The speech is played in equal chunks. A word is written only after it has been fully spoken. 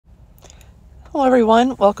Hello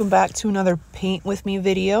everyone, welcome back to another Paint With Me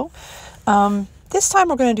video. This time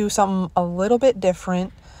we're going to do something a little bit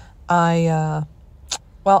different. I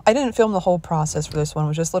didn't film the whole process for this one, it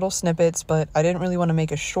was just little snippets, but I didn't really want to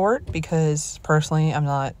make a short because personally I'm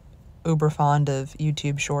not uber fond of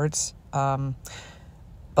YouTube shorts. But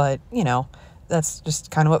you know, that's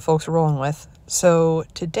just kind of what folks are rolling with. So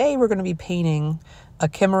today we're going to be painting a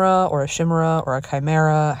Chimera or a Chimera or a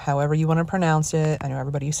Chimera, however you want to pronounce it. I know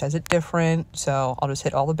everybody says it different, so I'll just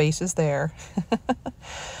hit all the bases there.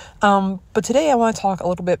 But today I want to talk a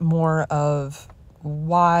little bit more of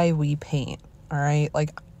why we paint, all right?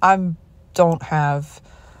 Like, I don't have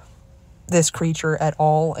this creature at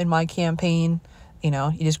all in my campaign. You know,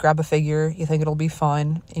 you just grab a figure, you think it'll be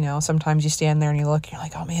fun. You know, sometimes you stand there and you look, you're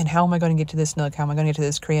like, oh man, how am I going to get to this nook? How am I going to get to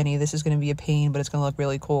this cranny? This is going to be a pain, but it's going to look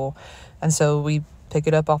really cool. And so we pick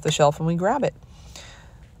it up off the shelf and we grab it.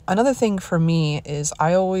 Another thing for me is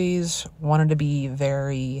I always wanted to be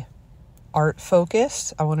very art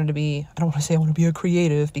focused. I don't want to say I want to be a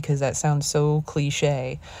creative because that sounds so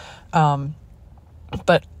cliche.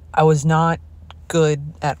 But I was not good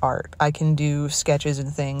at art. I can do sketches and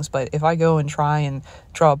things, but if I go and try and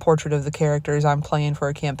draw a portrait of the characters I'm playing for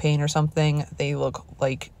a campaign or something, they look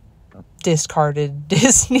like discarded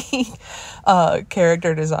Disney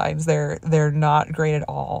character designs. They're not great at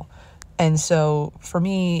all. And so for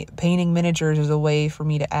me, painting miniatures is a way for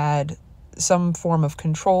me to add some form of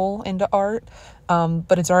control into art,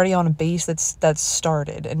 but it's already on a base that's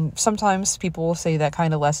started. And sometimes people will say that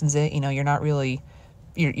kind of lessens it. You know, you're not really,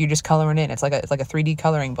 you're just coloring in. It's like a 3D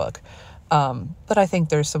coloring book. But I think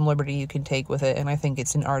there's some liberty you can take with it, and I think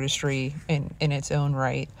it's an artistry in its own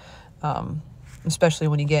right. Especially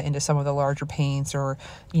when you get into some of the larger paints or,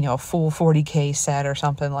 you know, a full 40K set or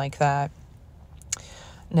something like that.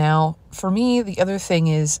 Now, for me, the other thing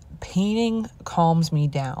is painting calms me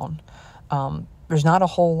down. There's not a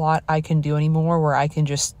whole lot I can do anymore where I can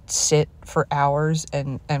just sit for hours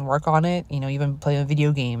and work on it. You know, even playing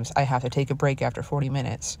video games, I have to take a break after 40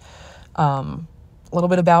 minutes. A little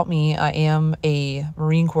bit about me, I am a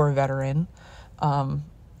Marine Corps veteran,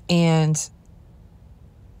 and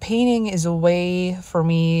painting is a way for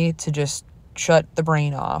me to just shut the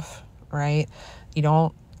brain off, right? You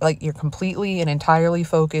don't, like, you're completely and entirely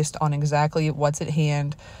focused on exactly what's at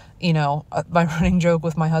hand. You know, my running joke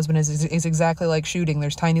with my husband is exactly like shooting.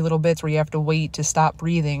 There's tiny little bits where you have to wait to stop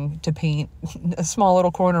breathing to paint a small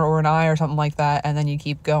little corner or an eye or something like that, and then you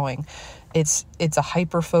keep going. It's a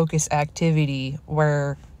hyper-focused activity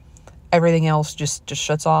where everything else just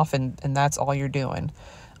shuts off, and that's all you're doing.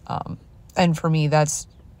 And for me, that's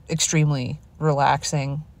extremely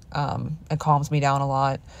relaxing. It calms me down a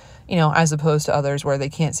lot, you know, as opposed to others where they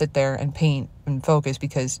can't sit there and paint and focus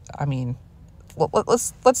because, I mean,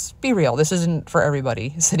 let's be real. This isn't for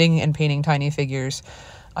everybody, sitting and painting tiny figures.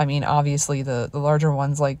 I mean, obviously the larger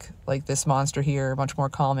ones like this monster here are much more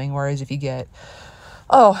calming. Whereas if you get,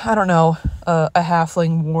 I don't know, a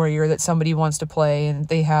halfling warrior that somebody wants to play and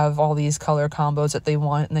they have all these color combos that they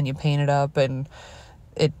want, and then you paint it up and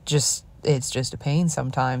it's just a pain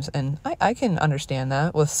sometimes. And I can understand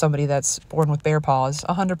that with somebody that's born with bare paws,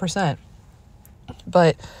 100%.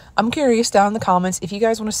 But I'm curious down in the comments if you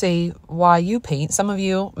guys want to say why you paint. Some of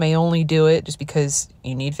you may only do it just because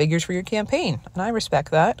you need figures for your campaign, and I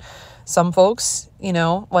respect that. Some folks, you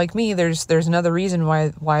know, like me, there's another reason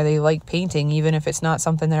why they like painting, even if it's not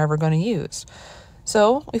something they're ever going to use.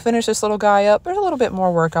 So we finished this little guy up. There's a little bit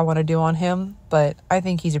more work I want to do on him, but I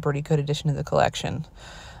think he's a pretty good addition to the collection.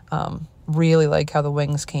 Really like how the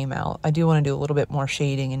wings came out. I do want to do a little bit more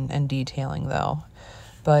shading and detailing though.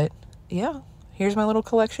 But yeah, here's my little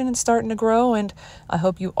collection. It's starting to grow, and I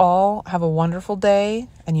hope you all have a wonderful day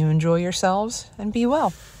and you enjoy yourselves and be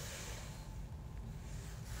well.